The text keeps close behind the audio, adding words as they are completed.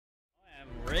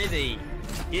ready.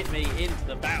 Get me into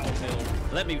the battlefield.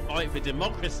 Let me fight for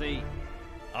democracy.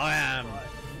 I am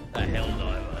a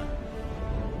Helldiver.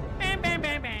 Bam, bam,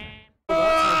 bam, bam.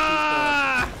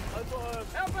 Ah!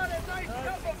 How about a nice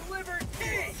cup of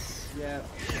liberty? Yeah.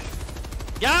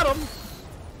 Got him.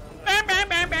 Bam, bam,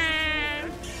 bam,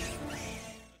 bam.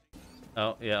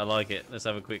 Oh, yeah, I like it. Let's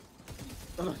have a quick...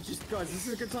 Oh, just guys, this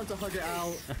is a good time to hug it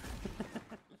out.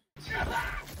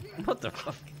 What the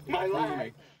fuck? My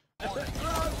leg!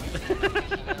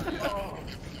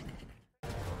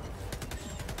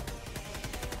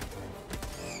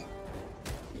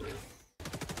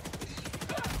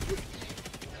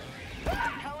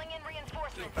 Calling in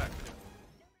reinforcements.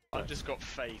 I've just got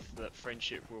faith that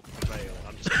friendship will prevail.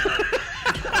 I'm just.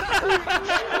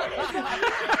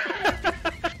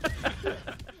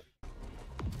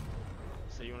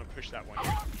 So you want to push that one?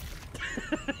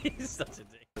 He's such a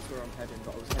dick. That's where I'm heading,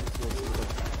 but I was heading towards the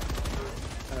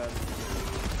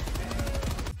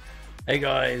Hey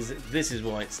guys, this is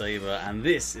White5abre, and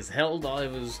this is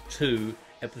Helldivers 2,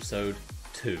 Episode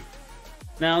 2.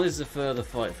 Now, this is a further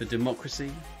fight for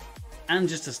democracy, and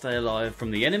just to stay alive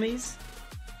from the enemies,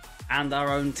 and our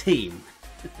own team.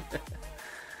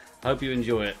 Hope you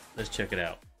enjoy it. Let's check it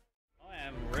out. I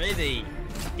am ready.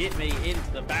 Get me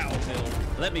into the battlefield.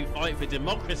 Let me fight for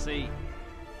democracy.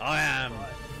 I am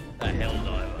a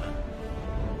Helldiver.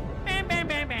 Bam, bam,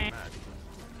 bam, bam.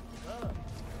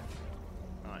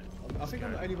 Right. I think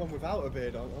I'm the only one without a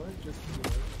beard, aren't I? Just, you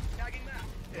know.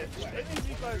 If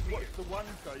you guys watched the one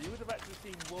show, you would have actually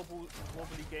seen Wobbly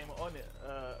Game on it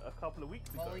a couple of weeks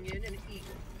ago. Calling in an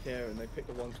eagle. Yeah, and they picked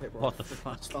the one clip where What I the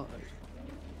fuck? started.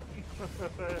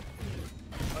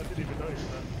 I didn't even notice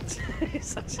that. He's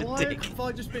such a Why dick. have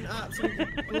I just been absolutely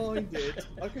blinded?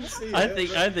 I can see it.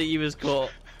 I think you was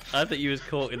caught. I think you was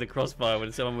caught in the crossfire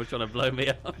when someone was trying to blow me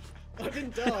up. I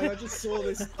didn't die, I just saw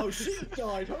this. Oh, she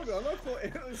died. Hold on, I thought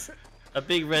it was. A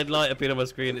big red light appeared on my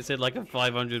screen. It said like a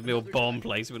 500mm bomb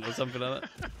placement or something like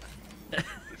that.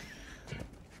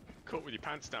 Caught with your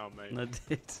pants down, mate. And I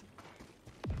did.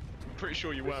 I'm pretty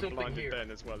sure you weren't blinded then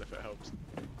as well, if it helps.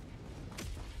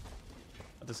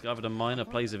 I discovered a minor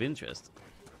place of interest.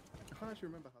 I can't actually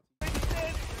remember how to.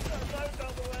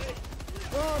 Oh,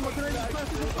 Oh, my grenade is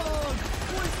perfectly gone!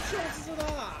 What is the chances of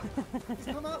that? It's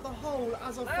come out the hole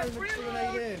as I've thrown the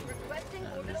grenade in. Requesting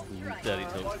orbital strike. Dirty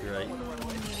talk's great. You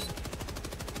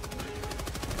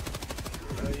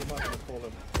might want to call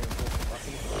him.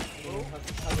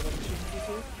 Have an opportunity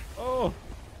to. Oh!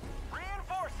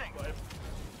 Reinforcing.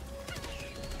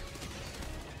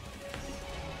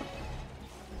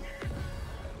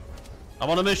 I'm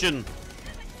on a mission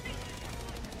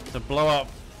to blow up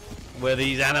where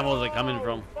these animals are coming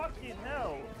from. fucking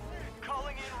hell!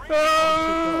 Calling in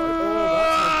Ah!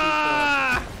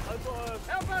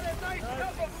 How about a nice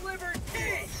cup of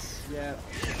liberty? Yeah.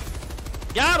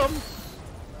 Got him!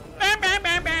 Bam, bam,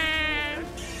 bam, bam!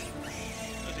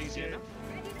 That's easy enough.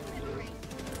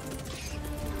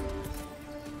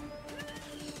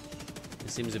 It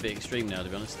seems a bit extreme now, to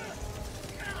be honest.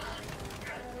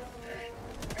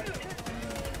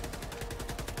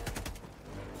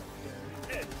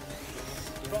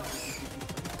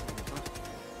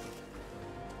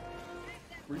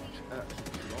 Reach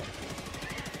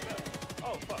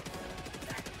Oh fuck!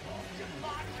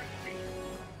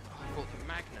 Caught the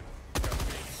Magnum.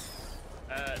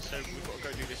 So we've got to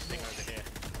go do this thing over here.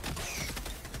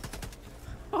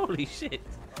 Holy shit!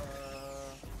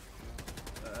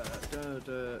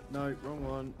 no, wrong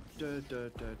one.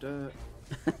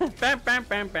 Bam, bam,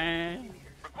 bam, bam!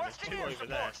 There's two over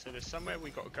there, so there's somewhere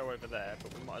we've got to go over there,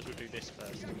 but we might as well do this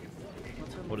first.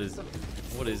 What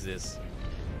is this?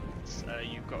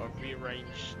 You've got to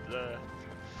rearrange the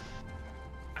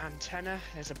antenna.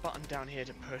 There's a button down here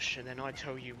to push, and then I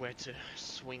tell you where to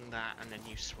swing that, and then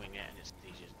you swing it, and it's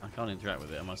easy. I can't interact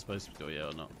with it. Am I supposed to do it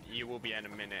or not? You will be in a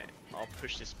minute. I'll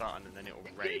push this button, and then it will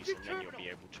raise, and then you'll be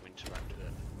able to interact with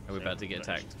it. Are we So about to get push.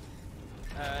 attacked?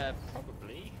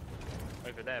 Probably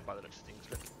over there by the looks of things.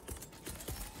 Look,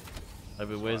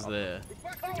 Over where's there?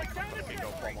 a big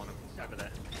old bomb on them over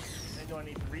there. Then do I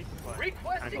need to resupply?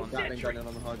 Requesting Hang on. That thing going in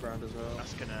on the high ground as well.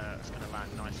 That's gonna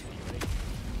land nicely. Ready?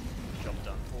 Job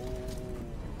done.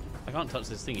 I can't touch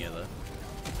this thing yet, though.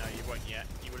 No, you won't yet.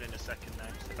 You will in a second though.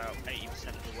 It's about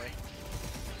 80% of the way.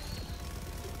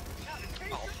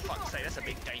 Oh fuck's sake, that's a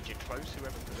big danger close,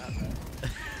 whoever put that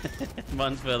there.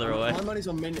 Mine's further away. My money's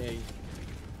on Minty.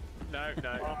 No,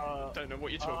 don't know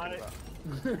what you're talking about.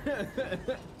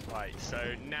 Right, so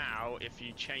now if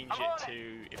you change it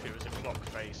to, if it was a clock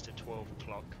face to 12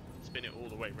 o'clock, spin it all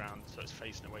the way round so it's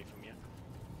facing away from you.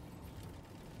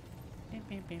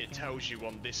 It tells you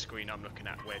on this screen I'm looking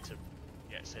at where to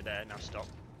Yeah, so there, now stop.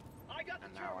 I got the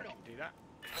And now I terminal. can do that.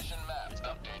 Mission map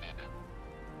updated.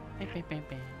 I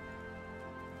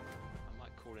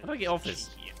might call it. How do I get off this?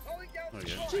 cheeky. Calling down Okay.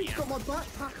 support. She's got my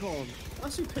backpack on.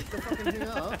 That's who picked the fucking thing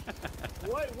up.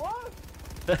 Wait, what?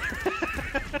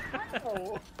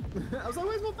 Oh, I was like,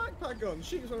 where's my backpack gone?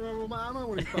 She's running around with my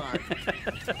ammo on his back.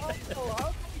 oh, how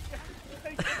come you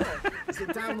take it off? Is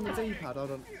it down on the D-pad? I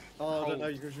don't. Oh, I don't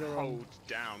know because you're on. Hold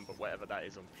down, but whatever that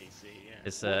is on PC, yeah.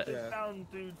 It's Yeah. Down,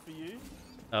 dude, for you.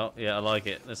 oh yeah, I like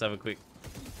it. Let's have a quick.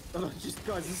 Oh, no, just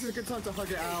guys, this is a good time to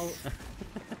hug it out.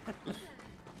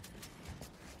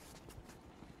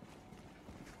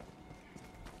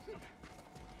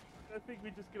 I think we're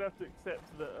just gonna have to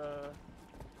accept that.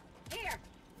 Here.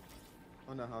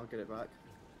 I know how I'll get it back.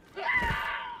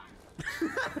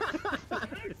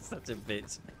 It's such a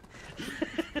bitch.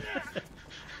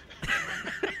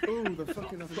 Ooh, the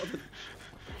fucking. I've got the.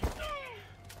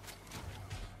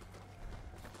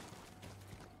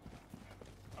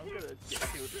 I'm gonna get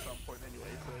killed at some point anyway,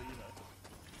 so you know.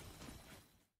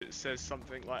 It says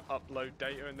something like upload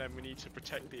data and then we need to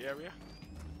protect the area.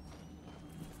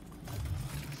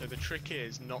 So the trick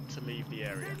is not to leave the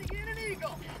area. Sending in an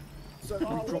eagle. So we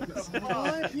drop it.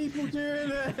 Why are people doing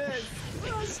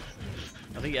this?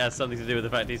 I think it has something to do with the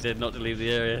fact he said not to leave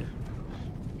the area.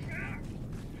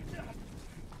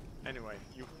 Anyway,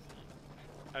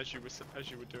 as you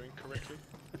were doing correctly.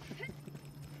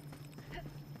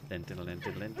 Can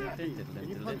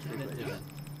you punch me, please?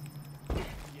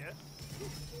 Yes.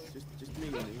 Just me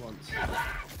when he wants.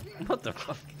 What the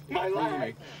fuck? My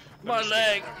leg! My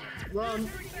leg! Run!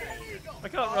 I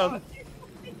can't run.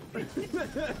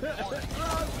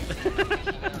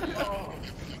 Oh,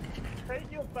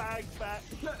 take your bag back.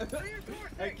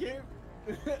 Thank you.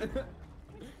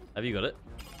 Have you got it?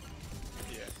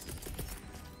 Yeah.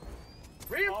 Oh,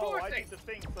 I Reinforcing. need to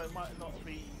think, so it might not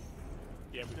be.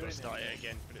 Yeah, we've got Doing to start it. it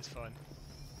again, but it's fine.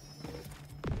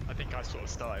 I think I sort of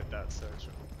started that, so it's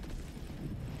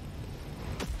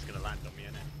gonna land on me,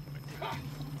 innit?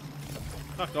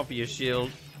 Fuck off your shield.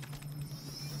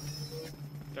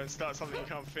 Don't start something you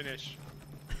can't finish.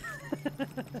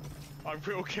 I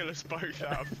will kill us both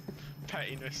out of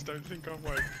pettiness, don't think I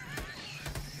won't.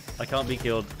 I can't be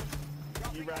killed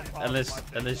You ran past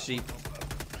unless sheep.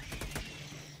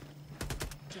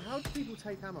 So how do people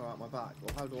take ammo out my back? Or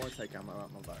how do I take ammo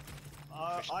out my back?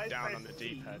 Push down on the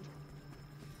D-pad.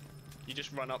 You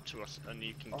just run up to us and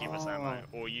you can give us Oh. ammo,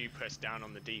 or you press down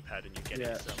on the D-pad and you get it Yeah.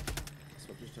 yourself. That's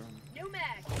what I've just done. New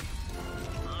mag.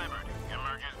 Liberty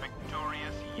emerges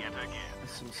victorious yet again.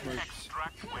 There's some smokes.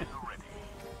 Extract when ready.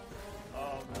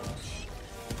 Oh no.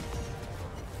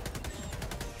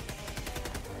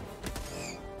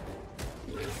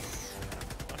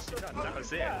 That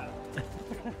was it.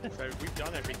 So we've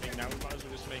done everything now, we might as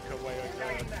well just make our way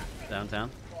over, Downtown.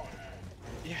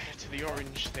 yeah, to the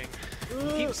orange thing.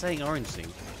 You keep saying orange thing.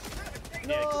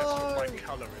 Yeah, because that's what my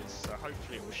colour is, so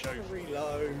hopefully it will show.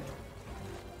 Reload.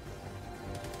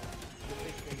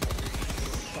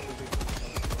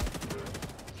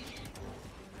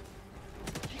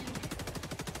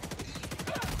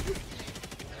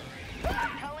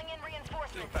 Calling in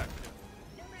reinforcements.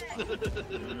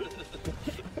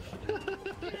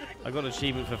 I got an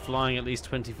achievement for flying at least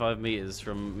 25 meters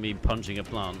from me punching a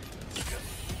plant.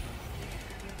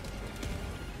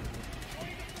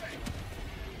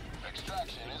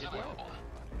 Extraction is available.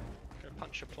 Go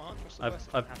punch a plant, what's the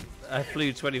worst that can happen? I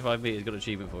flew 25 meters, got an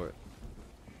achievement for it.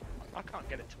 I can't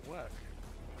get it to work.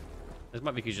 This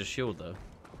might be because your shield though.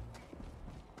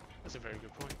 That's a very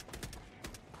good point.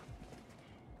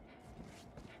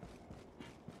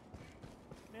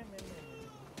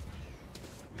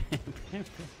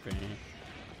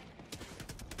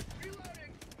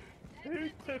 Who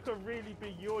took a really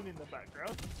big yawn in the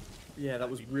background? Yeah, that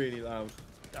was really loud.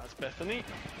 That's Bethany.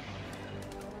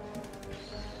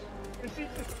 Is she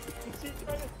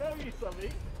trying to tell you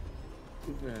something?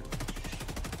 Yeah.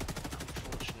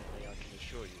 Unfortunately, I can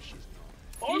assure you she's not.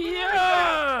 Oh,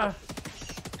 Yeah!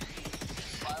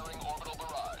 Firing orbital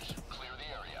barrage. Clear the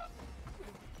area.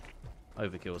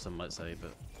 Overkill, some might say,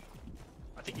 but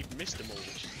I think you've missed them all,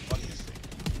 which is the funniest thing.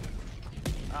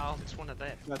 Oh, it's one of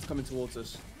them. That's coming towards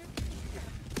us.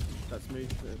 That's me.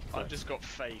 I've just got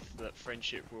faith that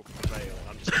friendship will prevail.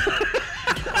 I'm just.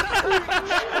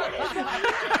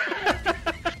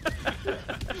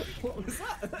 What was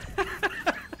that?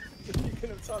 You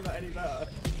couldn't have done that any better.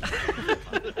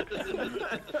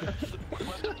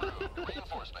 Request approved.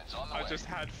 Reinforcements on the I way. just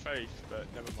had faith, but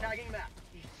never mind. Tagging map.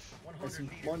 There's 100 some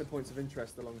meters. minor points of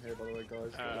interest along here, by the way,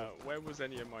 guys. Where was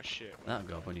any of my shit? that'll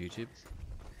go up on YouTube.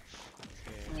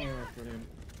 Yeah, Oh, brilliant.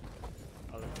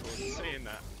 I look forward to seeing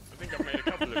that. think I've made a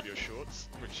couple of your shorts,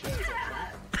 which is quite funny.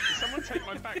 Did someone take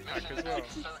my backpack as well?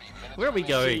 Where are we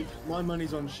going? My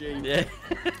money's on sheep. Yeah.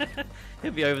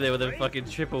 He'll be over there with a fucking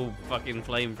triple fucking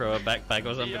flamethrower backpack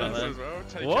or something like that. As well,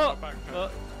 taking What? my backpack.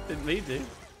 What? Didn't mean to.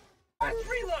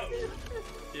 Reload!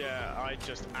 Yeah, I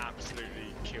just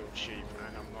absolutely killed sheep,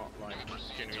 and I'm not like gonna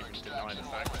even deny the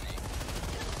fact.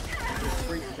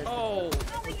 Oh!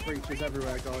 There's creatures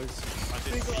everywhere, guys. I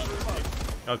didn't mean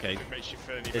to. Okay. It makes you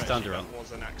feel any It's better. time to run. That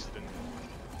was an accident.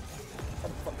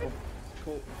 Fuck my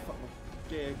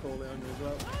gear call it on you as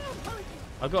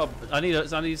well. I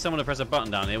need someone to press a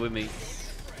button down here with me.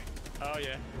 Oh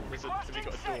yeah, have you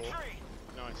got a door?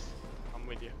 Nice, I'm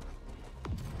with you.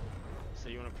 So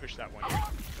you want to push that one? Yeah?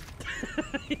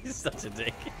 He's such a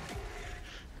dick.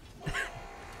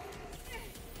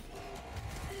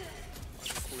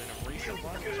 Call in a recent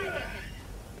one.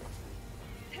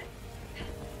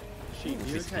 Sheep,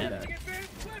 you okay there?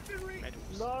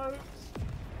 Medals. No,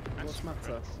 And What's the matter?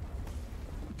 friends.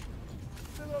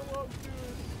 still don't want to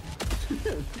do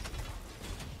it.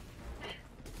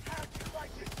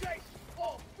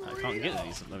 I can't get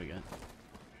these. There we go.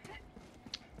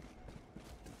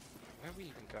 Where are we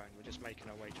even going? We're just making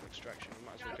our way to extraction. We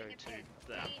might as well go to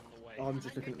that on the way. I'm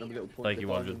just looking at the little points Thank you,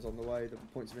 Wandra. diamonds on the way, the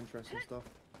points of interest and stuff.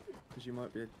 Because you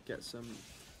might be able to get some Go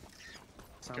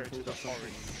samples to the or something.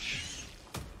 orange.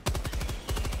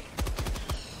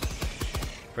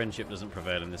 Friendship doesn't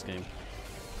prevail in this game.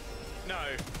 No.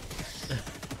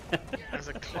 There's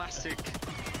a classic mint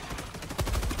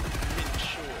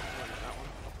short. That one.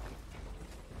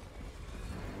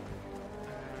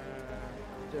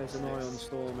 There's an ion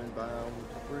storm inbound.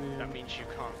 Brilliant. That means you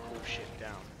can't call shit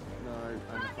down. No, and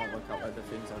I can't work out where the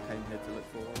things I came here to look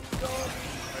for.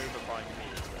 Over by me.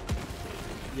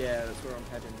 Yeah, that's where I'm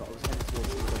heading, but I was heading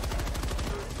towards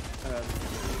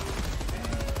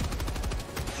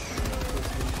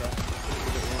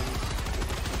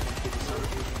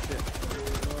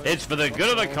It's for the good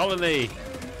of the colony.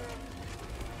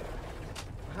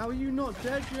 How are you not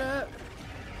dead yet?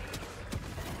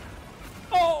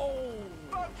 Oh!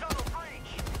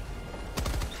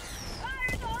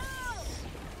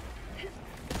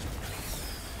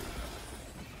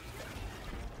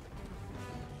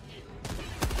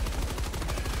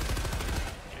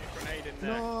 Grenade in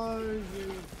there. No,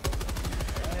 you.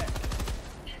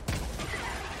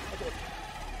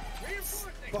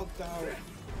 Bugged out.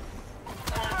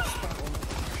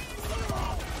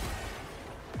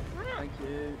 Thank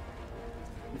you.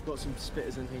 You've got some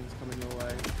spitters and things coming your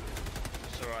way.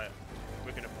 It's alright.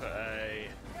 We're gonna put a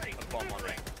bomb on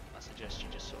it. I suggest you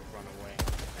just sort of run away.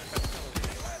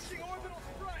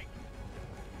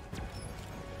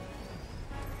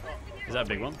 Is that a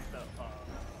big one?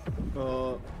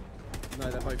 No,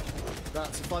 they're both.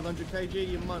 That's a 500 kg.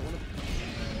 You might want to.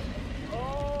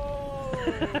 Oh!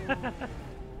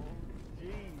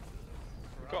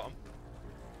 Jeez. Got him.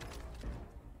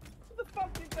 How the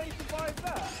fuck did they survive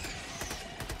that?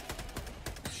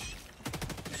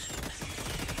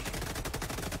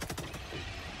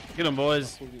 Get on,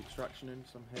 boys. Pull the extraction in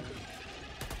some here.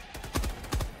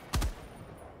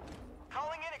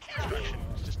 Calling in a Extraction.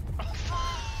 It's just.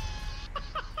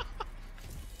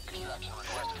 Extraction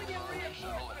request confirmed.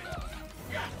 Shuttle inbound.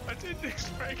 I didn't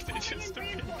expect it just to be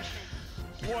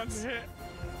one hit.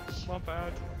 My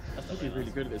bad. I'd be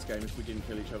really good at this game if we didn't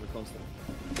kill each other constantly.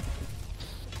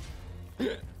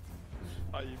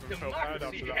 I even felt bad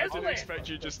after that. I didn't expect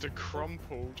you just to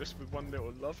crumple just with one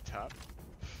little love tap.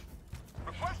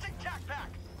 Requesting tac pack.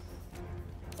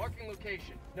 Marking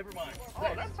location. Never mind.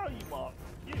 Oh, that's how you mark.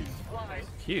 You. Supplies.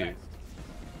 Cute.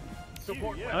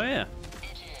 Support Yeah. Oh yeah.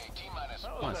 ETA T-minus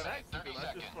That was 1 an minute, 30 accident. I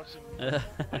seconds. just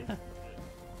fucking.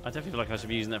 I definitely feel like I should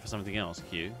be using that for something else.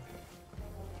 Q.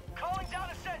 Calling down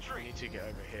a We sentry. need to get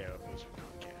over here, otherwise we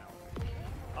can't get out.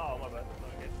 Oh, my bad.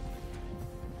 Okay.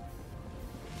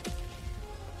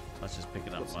 I was just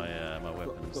picking up Got some- my my I've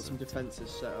weapons. got some defences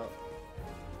set up.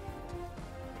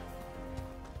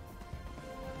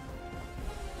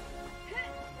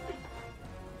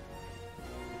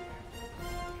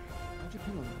 How'd you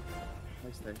ping on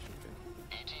PlayStation?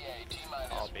 ETA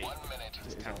T-minus I'll be. 1 minute. It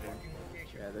is Tap on in. one.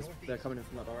 Yeah, they're coming in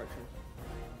from that direction.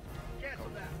 Cancel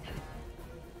that.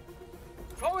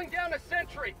 Calling down a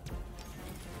sentry.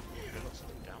 There's lots of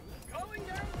them down there. Calling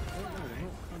down. Oh, no, they're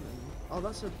not coming. Oh,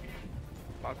 that's a.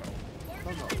 Bug hole. Oh,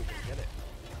 no. Get it.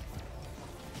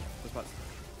 What's that?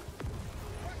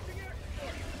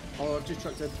 Oh, I've just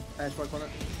chucked an airstrike on it.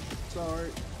 Sorry.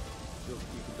 You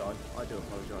can die. I do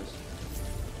apologise.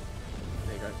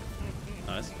 There you go.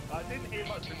 Nice. I didn't hear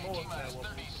much ETA more there. T-minus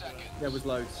 30 seconds. There was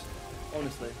loads.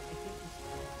 Honestly.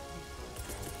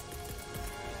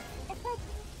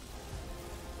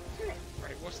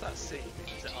 what's that scene?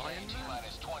 Is it Iron ETA Man?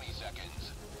 minus 20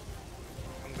 seconds.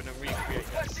 I'm gonna recreate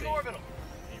that Requesting scene. orbital.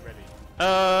 Are you ready?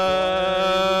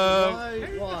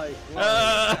 Why?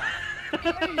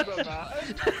 Saber,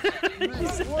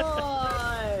 man.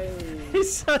 Why?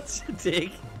 He's such a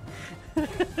dick.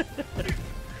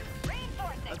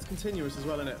 That's continuous as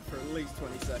well, isn't it? For at least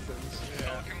 20 seconds.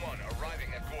 Falcon 1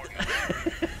 arriving at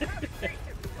coordinates.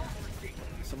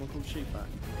 Someone called Sheepback.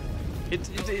 It's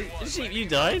Sheep, you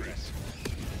died?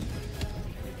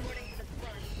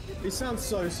 He sounds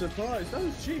so surprised.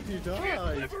 Oh, Sheep, you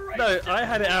died. No, I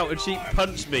had it out and Sheep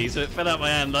punched me, so it fell out my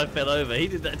hand and I fell over. He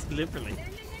did that deliberately.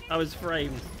 I was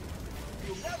framed.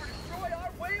 You'll never destroy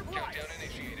our way of life. Countdown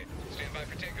initiated. Stand by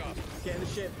for takeoff. Get in the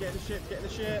ship, get in the ship, get in the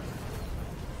ship.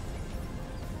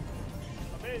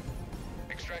 I'm in.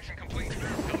 Extraction complete.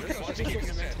 Pelican 1 keeping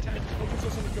ascent. I just saw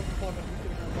someone jump from 500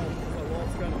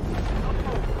 what's going on?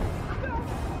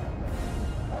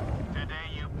 Today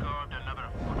you carved another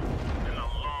foot in a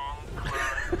long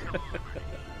climb to liberty.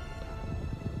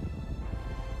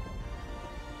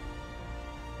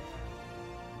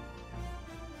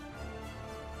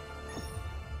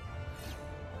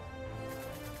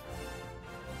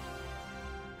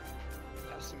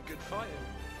 That's some good fighting.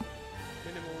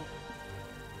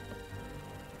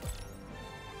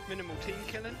 Minimal team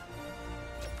killing.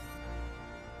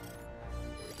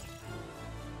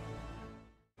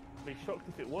 I'd be shocked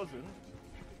if it wasn't.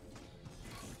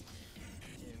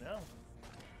 You know.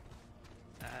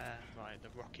 Right, the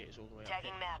rocket is all the way up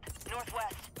Tagging here. map.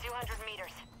 Northwest, 200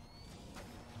 meters.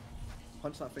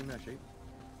 Punch that thing there, Sheep.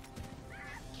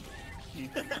 You.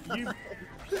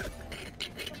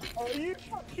 Oh, you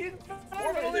fucking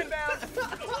Orbital fired. inbound.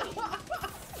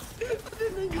 I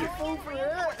didn't mean you to fall for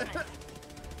it.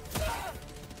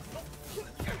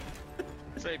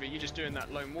 Saber, you just doing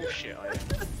that lone wolf shit, are you?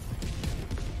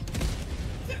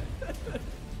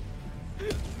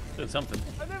 Doing something.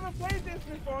 I never played this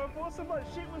before. I thought so much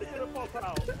shit was gonna pop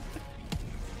out.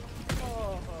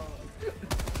 Oh.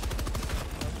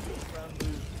 Round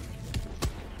move.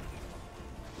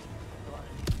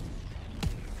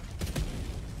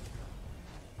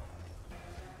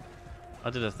 I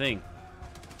did a thing.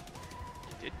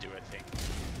 You did do a thing.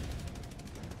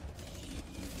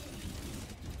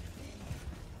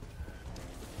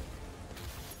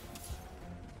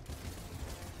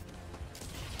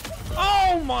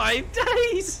 Oh my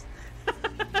days! I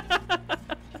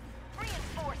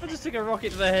Reinforcement. just took a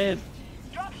rocket to the head.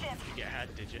 Dropship. You get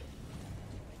had, did you?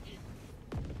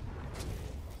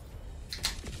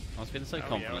 I was feeling so Oh, yeah,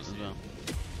 confident I as see. well.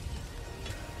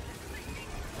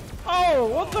 Oh,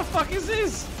 what the fuck is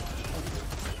this?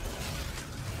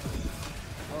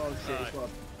 Oh shit, Right. it's got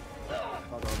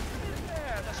hold on.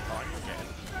 Yeah, that's fine. You'll get it.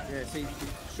 Yeah, see,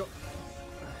 shot.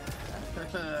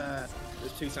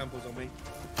 There's 2 samples on me.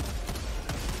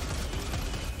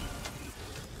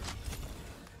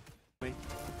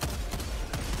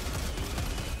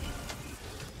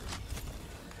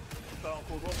 Someone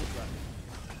called what was that?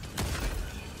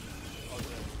 Oh,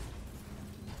 yeah.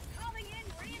 Calling in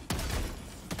reinforcement.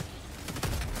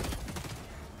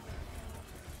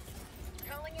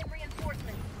 Calling in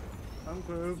reinforcement. I'm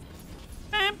groove.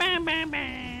 Bam, bam, bam,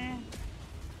 bam.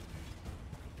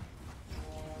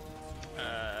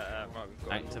 Right, we've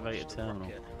got Activated launched the terminal.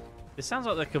 rocket. This sounds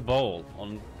like the Cabal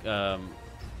on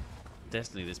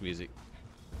Destiny, this music.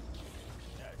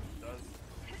 Yeah, it does.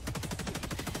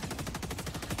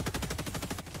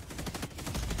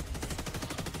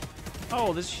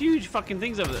 Oh, there's huge fucking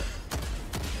things over there.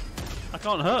 I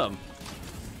can't hurt them.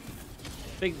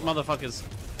 Big motherfuckers.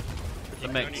 The You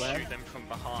can mechs. only shoot them from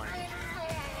behind.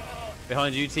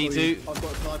 Behind you, T2. I've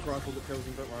got a sniper rifle that kills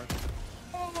him, don't worry.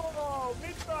 Oh,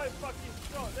 midnight fucking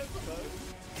shot. Let's go.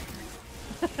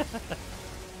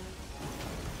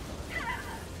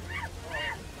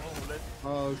 Let's.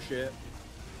 Oh shit.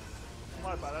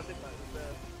 My bad. I think that was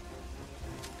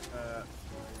there.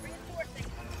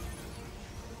 Reinforcing.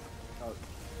 Oh,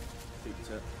 beat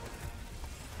it.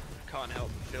 Can't help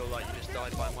but feel like you just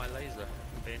died by my laser,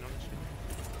 being honest with you.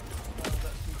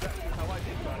 That's exactly how I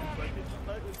did that. But I didn't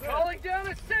know it was there. Calling down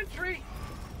a sentry.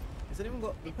 Has anyone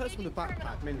got the person with the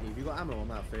backpack, Minty? Have you got ammo on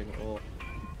that thing, or?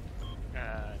 No,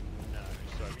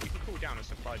 sorry. You can pull down a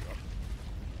supply drop.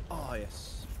 Oh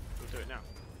yes. We'll do it now.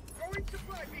 Throwing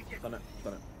supply beacon. Done it.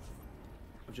 Done it.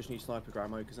 I just need sniper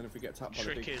ammo because then if we get tapped by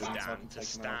the Trick big is, things, I Dan, can to take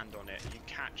them out. stand on it. You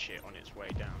catch it on its way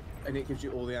down. And it gives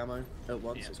you all the ammo at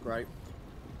once. Yeah. It's great.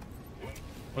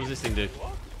 What does this thing do?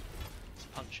 Let's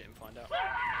punch it and find out.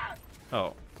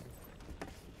 Oh.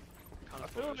 Kind I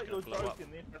of feel thought it that was you're going to blow up.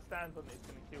 joking. If I stand on it, it's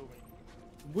gonna kill me.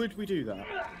 Would we do that?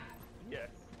 Yes.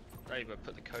 Raver,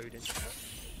 put the code in.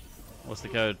 What's the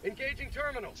code? Engaging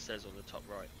terminal. It says on the top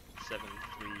right. 7-3.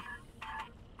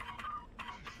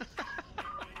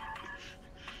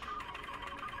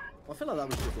 I feel like that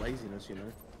was just laziness, you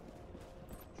know.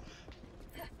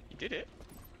 You did it.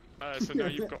 So now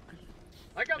you've got.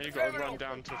 I got the You've got to terminal. run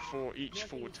down to each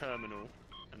full terminal.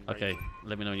 And Okay, raid.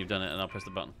 let me know when you've done it and I'll press the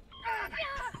button.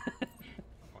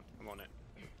 I'm on it.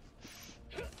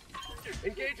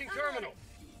 Engaging terminal.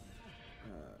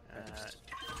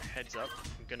 Heads up.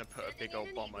 I'm gonna put a big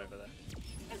old bomb over there.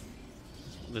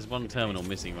 There's one terminal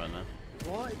missing right now.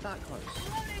 Why that close?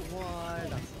 Why that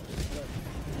close?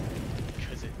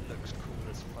 Because it looks cool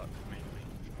as fuck, mainly.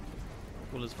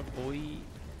 Cool as fuck, boy.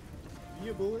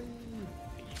 Yeah, boy. And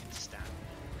you can stand.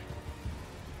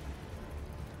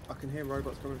 I can hear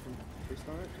robots coming from this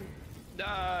direction. No!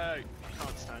 I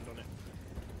can't stand on it.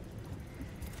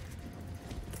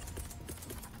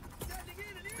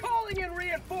 Calling in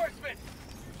reinforcements.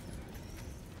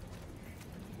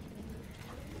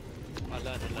 I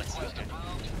learned a lesson. Request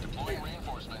approved. Deploying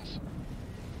reinforcements.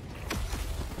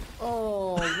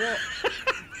 Oh, what?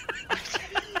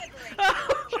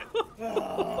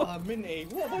 Ah, Minty,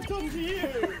 what have I done to you?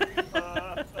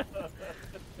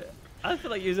 I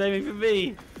feel like you was aiming for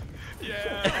me.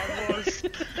 Yeah, I was.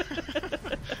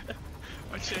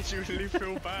 I genuinely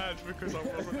feel bad because I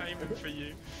wasn't aiming for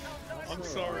you. I'm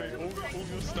sorry. All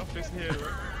your stuff is here,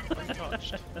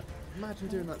 untouched. Imagine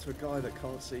doing that to a guy that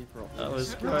can't see properly. That was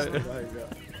Disgusting great. behaviour.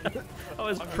 I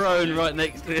was prone right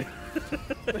next to him.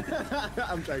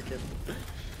 I'm joking.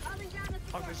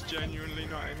 I was genuinely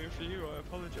not aiming for you. I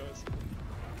apologise.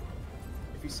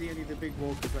 If you see any of the big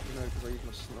walkers, let me know because I use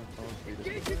my sniper on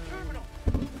Engaging terminal.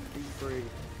 Be free.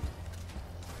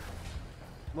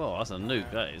 Whoa, that's a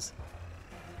nuke, that is.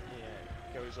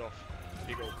 Yeah, it goes off.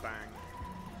 Big old bang.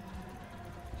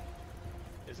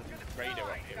 There's a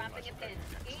radar up here. Dropping a pin.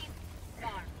 East.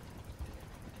 Farm.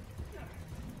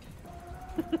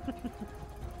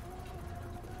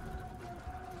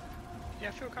 Yeah,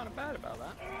 I feel kind of bad about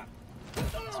that.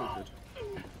 It's all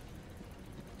good.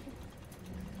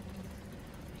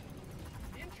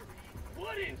 Injury.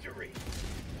 What injury?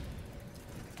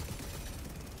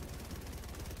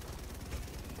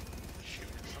 Shooting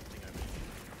at something over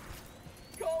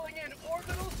here. Calling in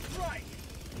orbital strike.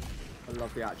 I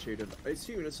love the attitude of it's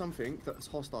shooting at something that's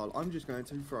hostile. I'm just going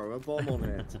to throw a bomb on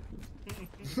it.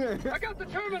 I got the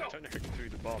I terminal. don't know who threw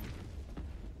the bomb.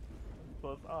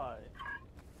 Was I?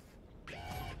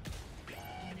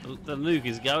 The nuke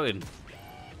is going. It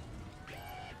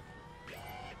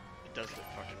does look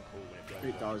fucking cool when it blows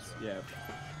It up. does, yeah.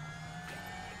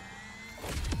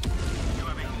 You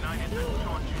have ignited the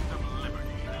torches of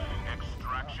liberty.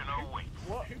 Extraction awaits.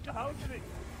 What? How did it?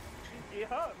 It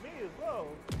hurt me as well.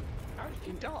 How did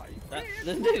you die?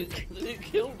 The nuke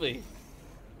killed me.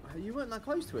 You weren't that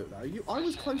close to it though. I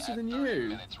was closer than 30 you.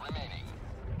 minutes remaining.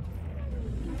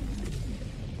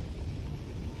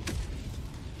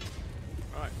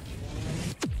 Right,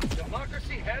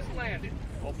 Democracy has landed.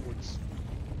 onwards.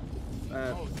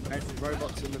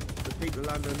 Robots and the people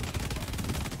landing.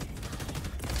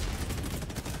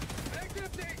 Back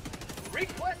update.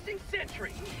 Requesting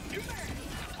sentry.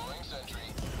 Deploying sentry.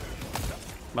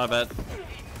 My bad.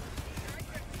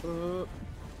 Oh,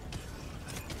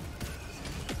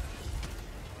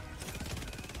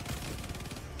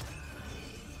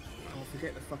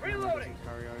 forget the fucking Reloading. doesn't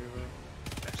carry over.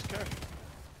 Let's go.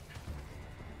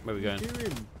 Where are we What are going? you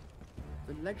doing?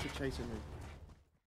 The legs are chasing me.